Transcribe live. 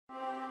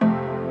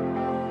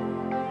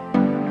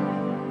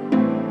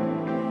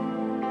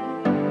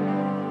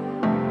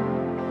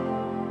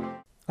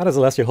Hi, this is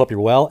Alessio. Hope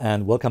you're well,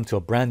 and welcome to a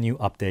brand new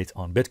update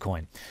on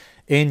Bitcoin.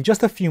 In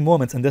just a few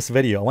moments in this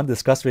video, I want to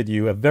discuss with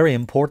you a very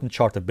important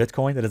chart of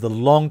Bitcoin that is the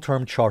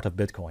long-term chart of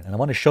Bitcoin. And I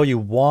want to show you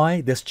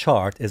why this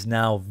chart is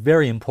now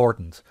very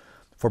important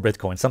for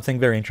Bitcoin. Something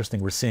very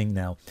interesting we're seeing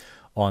now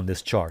on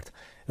this chart.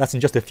 That's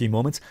in just a few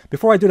moments.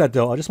 Before I do that,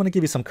 though, I just want to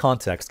give you some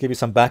context, give you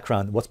some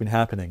background on what's been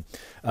happening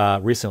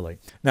recently.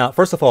 Now,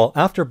 first of all,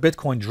 after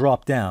Bitcoin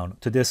dropped down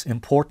to this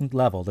important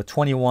level, the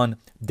 21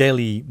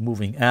 daily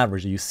moving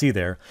average that you see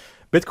there,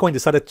 Bitcoin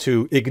decided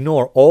to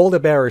ignore all the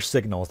bearish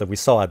signals that we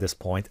saw at this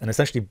point and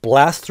essentially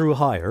blast through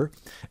higher.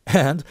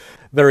 And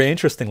very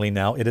interestingly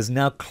now, it is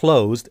now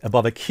closed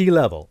above a key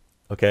level,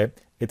 okay?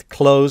 It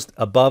closed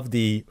above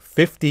the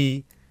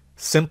 50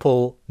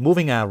 simple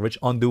moving average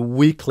on the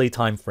weekly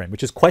time frame,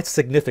 which is quite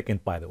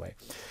significant, by the way.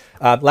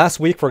 Last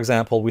week, for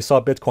example, we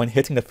saw Bitcoin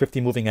hitting the 50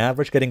 moving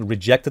average, getting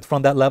rejected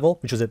from that level,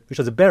 which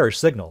was a bearish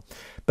signal.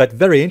 But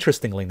very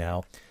interestingly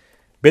now,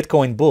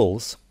 Bitcoin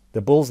bulls,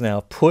 the bulls now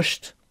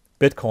pushed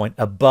Bitcoin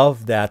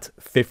above that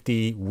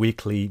 50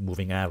 weekly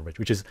moving average,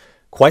 which is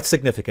quite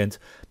significant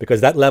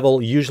because that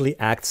level usually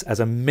acts as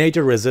a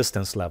major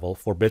resistance level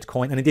for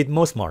Bitcoin and indeed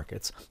most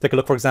markets. Take a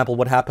look, for example,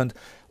 what happened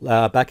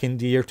back in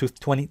the year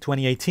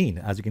 2018.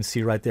 As you can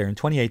see right there, in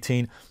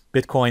 2018,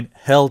 Bitcoin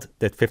held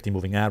that 50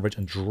 moving average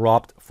and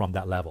dropped from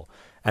that level.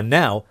 And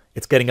now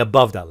it's getting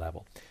above that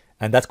level.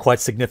 And that's quite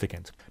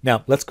significant.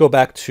 Now, let's go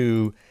back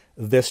to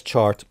this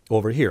chart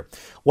over here.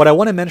 What I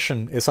want to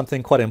mention is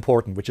something quite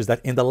important, which is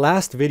that in the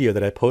last video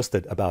that I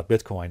posted about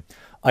Bitcoin,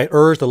 I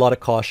urged a lot of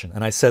caution.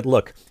 And I said,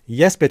 look,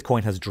 yes,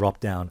 Bitcoin has dropped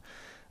down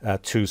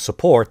to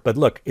support, but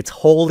look, it's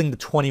holding the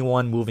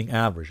 21 moving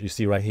average you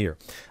see right here.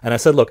 And I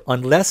said, look,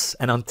 unless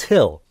and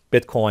until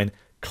Bitcoin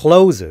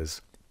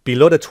closes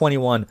below the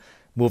 21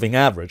 moving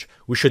average,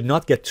 we should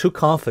not get too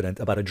confident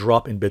about a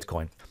drop in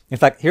Bitcoin. In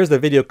fact, here's the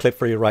video clip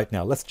for you right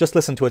now. Let's just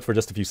listen to it for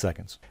just a few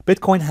seconds.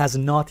 Bitcoin has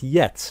not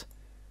yet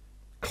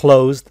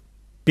closed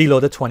below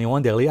the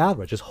 21 daily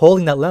average. It's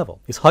holding that level.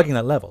 It's hugging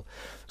that level.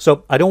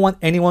 So I don't want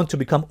anyone to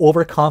become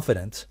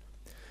overconfident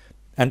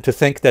and to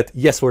think that,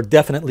 yes, we're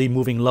definitely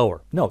moving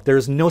lower. No, there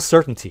is no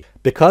certainty.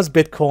 Because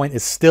Bitcoin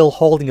is still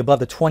holding above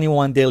the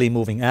 21 daily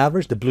moving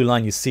average, the blue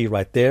line you see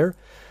right there,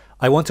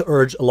 I want to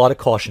urge a lot of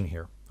caution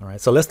here. All right,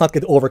 so let's not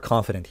get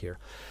overconfident here.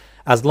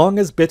 As long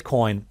as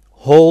Bitcoin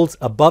holds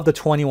above the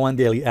 21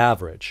 daily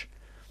average,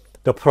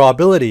 the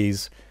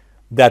probabilities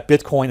that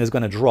Bitcoin is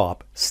going to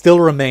drop still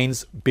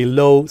remains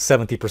below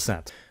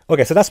 70%.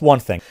 Okay, so that's one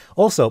thing.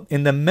 Also,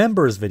 in the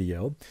members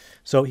video,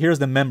 so here's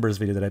the members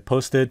video that I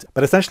posted,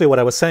 but essentially what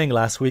I was saying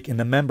last week in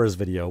the members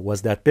video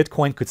was that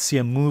Bitcoin could see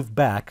a move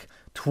back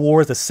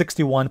towards the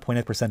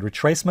 61.8%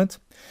 retracement.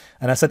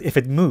 And I said if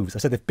it moves, I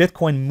said if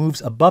Bitcoin moves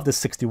above the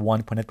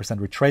 61.8%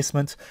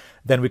 retracement,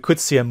 then we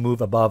could see a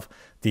move above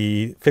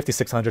the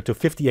 5,600 to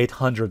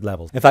 5,800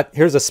 levels. In fact,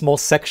 here's a small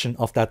section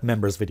of that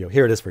members video.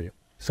 Here it is for you.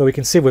 So we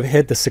can see we've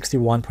hit the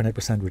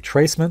 61.8%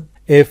 retracement.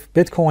 If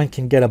Bitcoin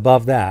can get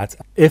above that,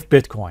 if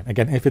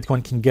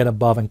Bitcoin can get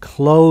above and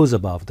close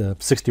above the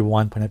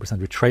 61.8%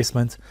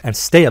 retracement and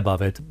stay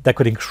above it, that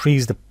could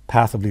increase the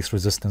path of least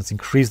resistance,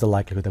 increase the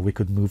likelihood that we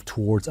could move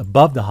towards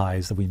above the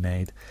highs that we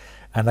made.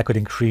 And that could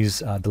increase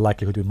the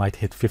likelihood we might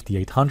hit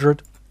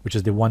 5,800, which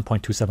is the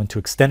 1.272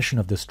 extension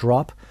of this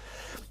drop.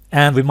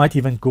 And we might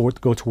even go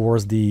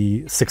towards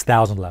the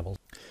 6,000 level.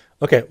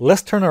 Okay,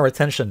 let's turn our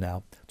attention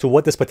now to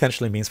what this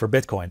potentially means for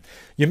Bitcoin.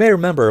 You may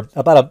remember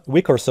about a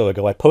week or so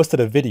ago, I posted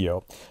a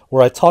video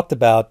where I talked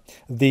about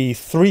the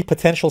three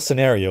potential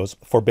scenarios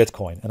for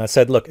Bitcoin. And I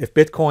said, look, if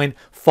Bitcoin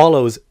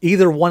follows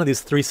either one of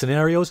these three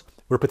scenarios,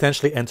 we're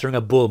potentially entering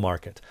a bull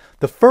market.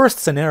 The first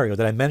scenario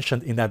that I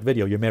mentioned in that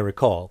video, you may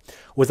recall,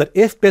 was that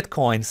if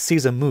Bitcoin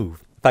sees a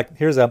move, in fact,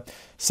 here's a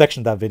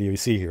section of that video you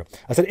see here.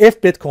 I said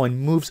if Bitcoin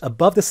moves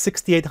above the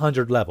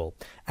 6,800 level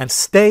and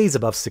stays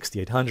above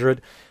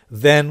 6,800,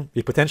 then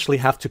we potentially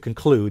have to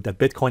conclude that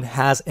Bitcoin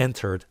has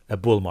entered a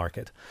bull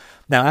market.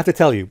 Now, I have to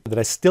tell you that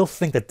I still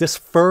think that this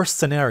first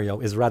scenario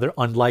is rather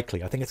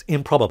unlikely. I think it's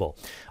improbable.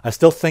 I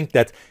still think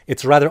that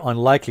it's rather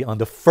unlikely on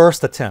the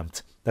first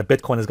attempt that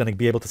Bitcoin is going to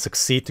be able to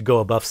succeed to go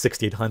above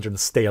 6,800 and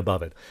stay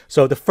above it.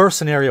 So the first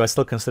scenario I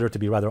still consider to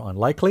be rather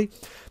unlikely.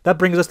 That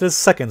brings us to the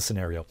second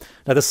scenario.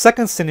 Now, the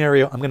second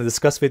scenario I'm going to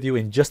discuss with you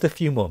in just a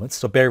few moments,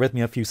 so bear with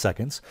me a few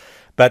seconds.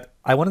 But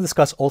I want to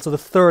discuss also the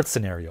third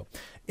scenario.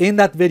 In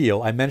that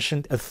video, I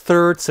mentioned a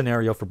third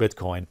scenario for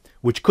Bitcoin,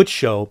 which could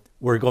show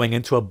we're going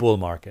into a bull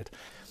market.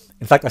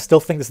 In fact, I still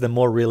think this is the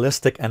more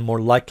realistic and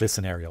more likely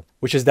scenario,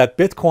 which is that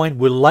Bitcoin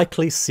will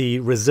likely see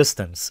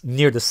resistance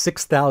near the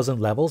 6,000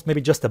 levels,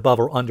 maybe just above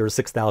or under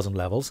 6,000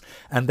 levels,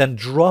 and then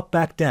drop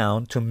back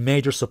down to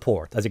major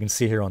support, as you can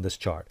see here on this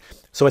chart.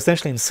 So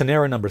essentially in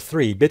scenario number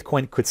 3,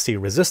 Bitcoin could see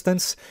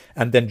resistance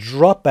and then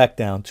drop back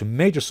down to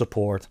major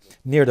support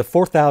near the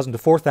 4,000 to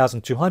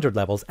 4,200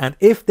 levels. And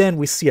if then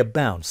we see a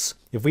bounce,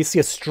 if we see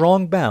a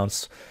strong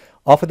bounce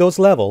off of those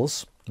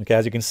levels, okay,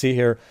 as you can see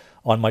here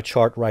on my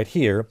chart right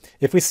here,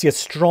 if we see a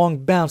strong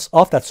bounce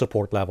off that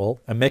support level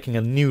and making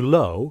a new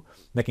low,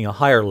 making a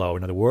higher low,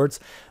 in other words,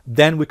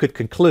 then we could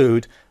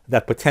conclude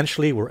that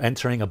potentially we're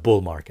entering a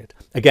bull market.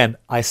 Again,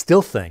 I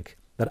still think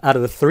that out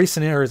of the 3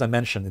 scenarios I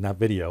mentioned in that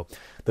video,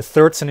 the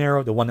third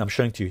scenario, the one I'm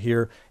showing to you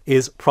here,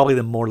 is probably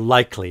the more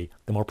likely,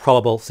 the more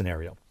probable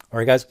scenario. All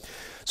right, guys?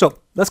 So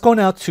let's go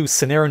now to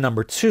scenario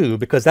number 2,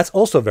 because that's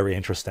also very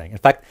interesting. In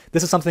fact,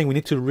 this is something we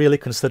need to really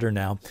consider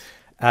now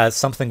as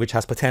something which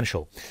has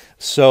potential.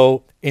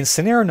 So in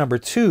scenario number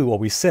 2, what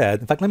we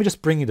said, in fact, let me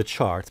just bring you the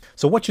chart.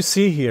 So what you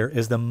see here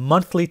is the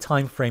monthly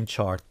time frame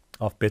chart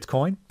of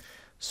Bitcoin.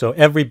 So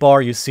every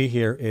bar you see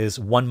here is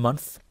 1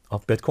 month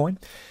of Bitcoin.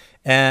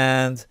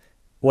 And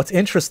what's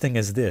interesting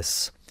is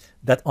this,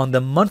 that on the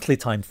monthly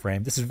time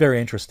frame, this is very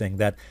interesting,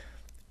 that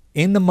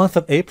in the month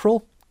of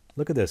April,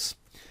 look at this,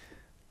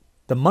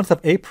 the month of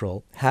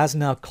April has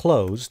now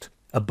closed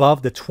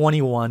above the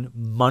 21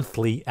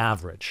 monthly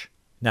average.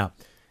 Now,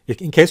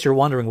 in case you're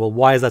wondering, well,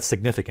 why is that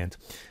significant?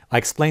 I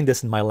explained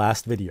this in my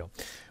last video,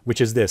 which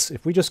is this.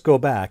 If we just go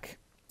back,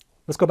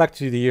 let's go back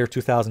to the year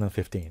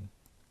 2015.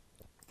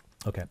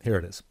 Okay, here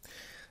it is.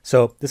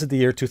 So this is the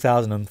year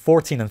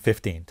 2014 and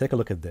 15. Take a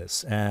look at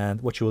this.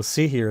 And what you will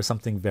see here is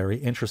something very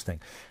interesting.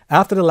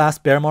 After the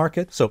last bear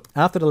market, so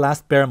after the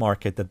last bear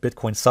market that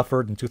Bitcoin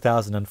suffered in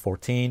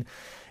 2014,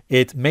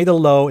 it made a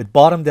low, it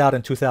bottomed out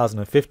in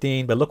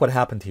 2015, but look what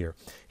happened here.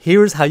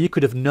 Here's how you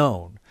could have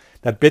known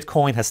that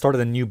Bitcoin has started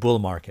a new bull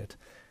market,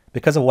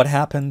 because of what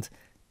happened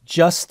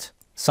just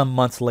some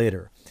months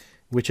later,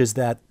 which is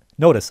that,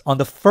 notice, on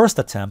the first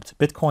attempt,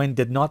 Bitcoin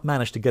did not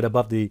manage to get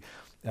above the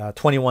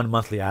 21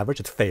 monthly average.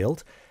 It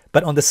failed.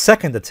 But on the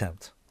second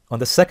attempt,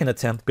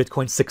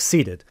 Bitcoin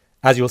succeeded.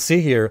 As you'll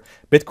see here,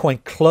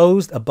 Bitcoin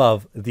closed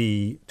above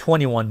the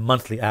 21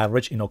 monthly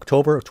average in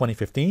October of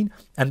 2015,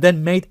 and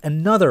then made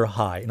another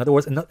high. In other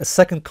words, a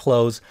second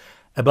close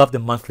above the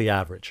monthly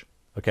average,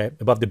 okay,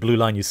 above the blue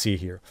line you see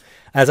here.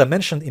 As I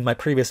mentioned in my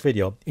previous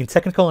video, in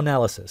technical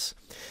analysis,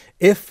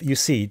 if you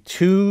see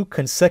 2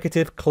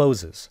 consecutive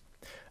closes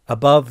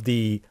above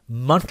the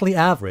monthly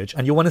average,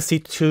 and you want to see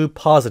 2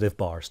 positive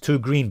bars, 2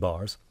 green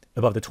bars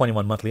above the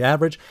 21 monthly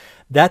average,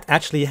 that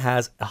actually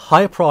has a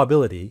high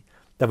probability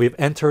that we've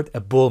entered a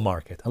bull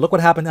market. And look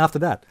what happened after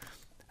that.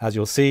 As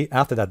you'll see,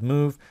 after that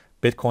move,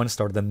 Bitcoin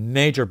started a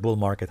major bull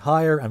market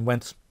higher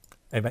and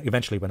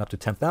eventually went up to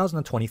 10,000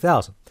 and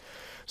 20,000.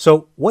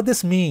 So what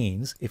this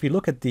means, if you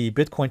look at the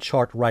Bitcoin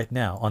chart right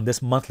now, on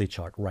this monthly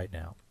chart right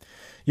now,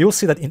 you'll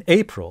see that in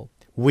April,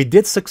 we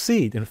did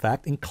succeed, in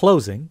fact, in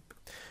closing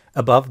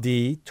above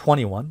the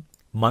 21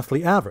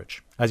 monthly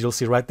average, as you'll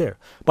see right there.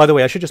 By the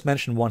way, I should just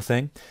mention one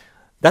thing.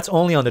 That's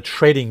only on the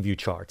trading view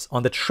charts.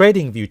 On the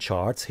trading view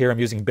charts, here I'm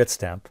using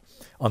Bitstamp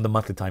on the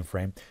monthly time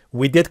frame,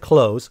 we did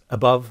close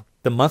above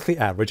the monthly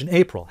average in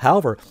April.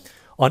 However,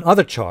 on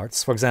other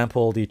charts, for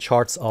example, the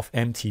charts of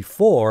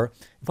MT4,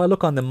 if I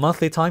look on the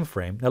monthly time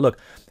frame, now look,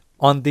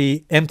 on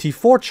the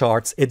MT4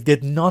 charts, it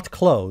did not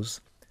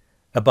close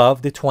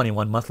above the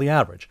 21 monthly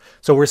average.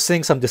 So we're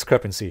seeing some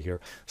discrepancy here.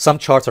 Some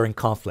charts are in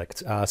conflict.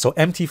 So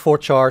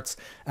MT4 charts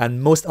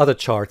and most other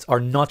charts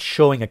are not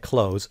showing a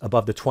close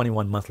above the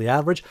 21 monthly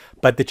average,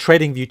 but the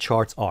trading view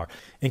charts are.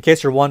 In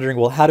case you're wondering,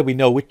 well, how do we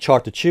know which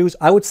chart to choose?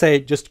 I would say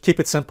just keep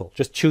it simple.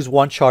 Just choose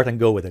one chart and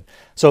go with it.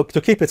 So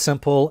to keep it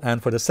simple,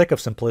 and for the sake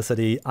of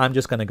simplicity, I'm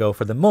just going to go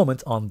for the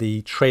moment on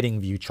the trading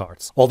view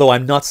charts. Although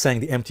I'm not saying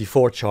the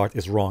MT4 chart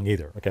is wrong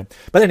either, okay?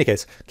 But in any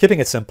case, keeping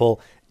it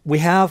simple, we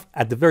have,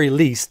 at the very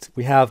least,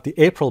 we have the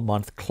April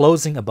month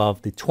closing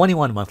above the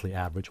 21 monthly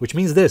average, which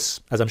means this,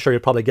 as I'm sure you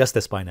probably guessed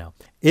this by now.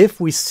 If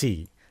we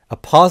see a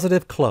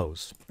positive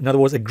close, in other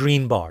words, a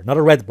green bar, not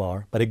a red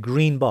bar, but a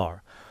green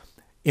bar,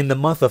 in the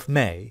month of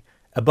May,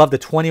 above the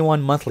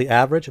 21 monthly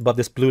average, above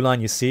this blue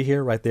line you see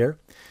here, right there,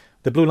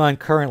 the blue line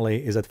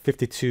currently is at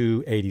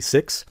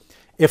 52.86.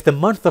 If the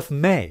month of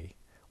May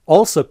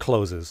also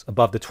closes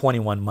above the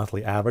 21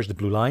 monthly average, the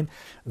blue line,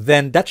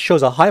 then that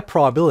shows a high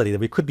probability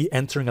that we could be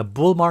entering a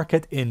bull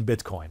market in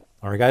Bitcoin.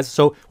 All right, guys?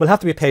 So we'll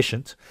have to be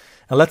patient,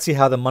 and let's see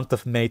how the month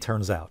of May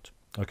turns out,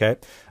 okay?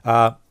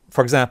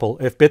 For example,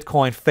 if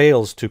Bitcoin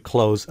fails to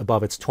close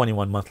above its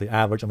 21 monthly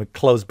average and we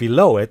close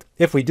below it,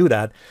 if we do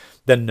that,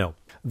 then no.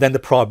 Then the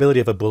probability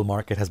of a bull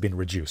market has been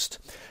reduced.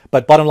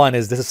 But bottom line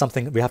is, this is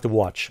something we have to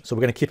watch. So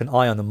we're going to keep an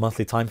eye on the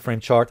monthly time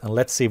frame chart, and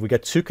let's see if we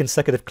get 2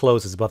 consecutive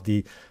closes above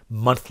the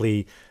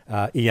monthly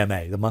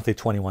EMA, the monthly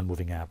 21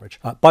 moving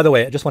average. By the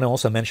way, I just want to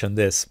also mention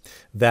this,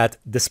 that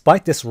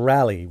despite this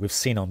rally we've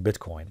seen on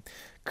Bitcoin,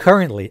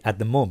 currently at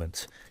the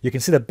moment, you can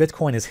see that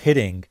Bitcoin is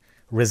hitting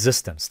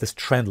resistance, this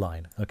trend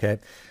line, okay?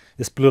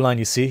 This blue line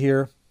you see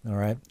here, all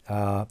right,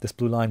 this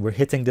blue line, we're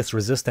hitting this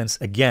resistance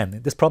again.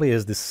 This probably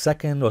is the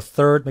second or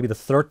third, maybe the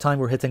third time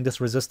we're hitting this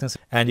resistance.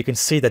 And you can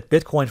see that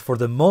Bitcoin for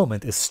the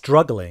moment is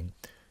struggling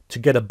to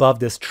get above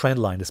this trend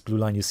line, this blue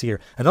line you see here.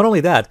 And not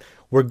only that,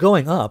 we're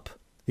going up.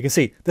 You can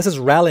see this is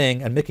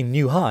rallying and making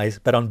new highs,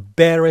 but on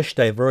bearish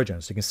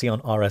divergence. You can see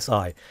on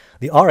RSI.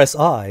 The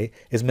RSI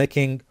is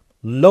making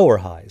lower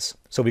highs.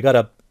 So we got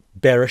a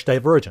bearish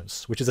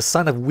divergence, which is a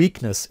sign of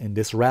weakness in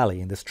this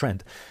rally, in this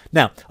trend.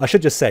 Now, I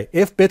should just say,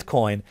 if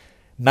Bitcoin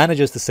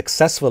manages to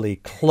successfully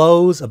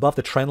close above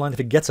the trend line, if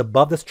it gets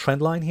above this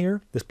trend line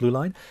here, this blue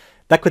line,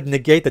 that could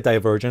negate the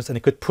divergence and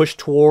it could push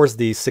towards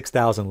the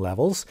 6,000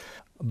 levels.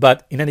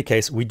 But in any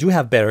case, we do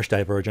have bearish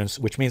divergence,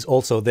 which means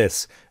also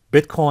this: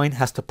 Bitcoin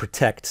has to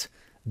protect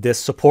this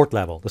support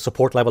level, the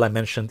support level I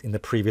mentioned in the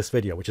previous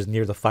video, which is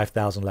near the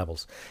 5,000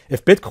 levels.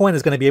 If Bitcoin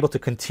is going to be able to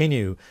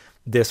continue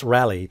this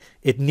rally,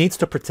 it needs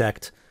to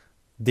protect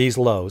these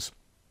lows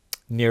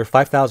near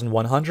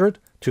 5,100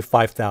 to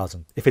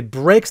 5,000. If it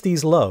breaks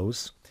these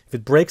lows, if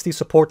it breaks these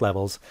support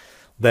levels,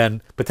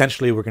 then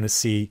potentially we're going to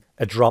see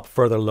a drop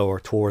further lower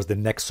towards the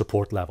next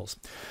support levels.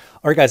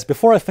 All right, guys,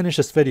 before I finish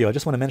this video, I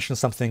just want to mention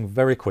something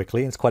very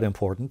quickly. It's quite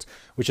important,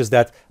 which is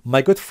that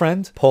my good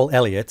friend, Paul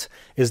Elliott,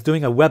 is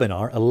doing a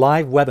webinar, a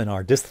live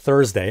webinar this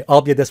Thursday.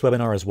 I'll be at this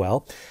webinar as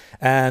well.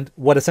 And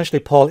what essentially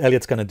Paul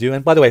Elliott's going to do,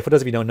 and by the way, for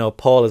those of you who don't know,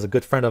 Paul is a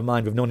good friend of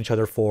mine. We've known each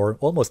other for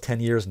almost 10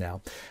 years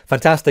now.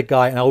 Fantastic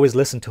guy, and I always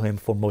listen to him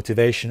for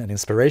motivation and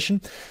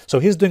inspiration. So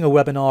he's doing a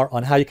webinar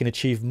on how you can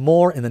achieve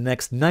more in the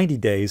next 90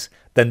 days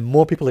than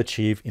more people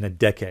achieve in a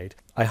decade.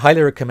 I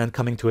highly recommend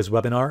coming to his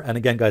webinar. And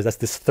again, guys, that's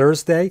this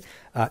Thursday,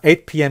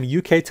 8 p.m.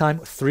 UK time,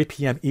 3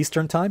 p.m.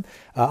 Eastern time.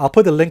 I'll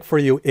put the link for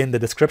you in the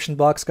description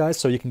box, guys,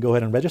 so you can go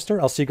ahead and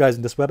register. I'll see you guys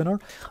in this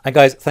webinar. And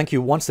guys, thank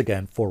you once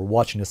again for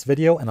watching this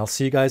video, and I'll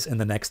see you guys in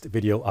the next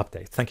video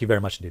update. Thank you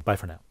very much indeed. Bye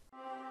for now.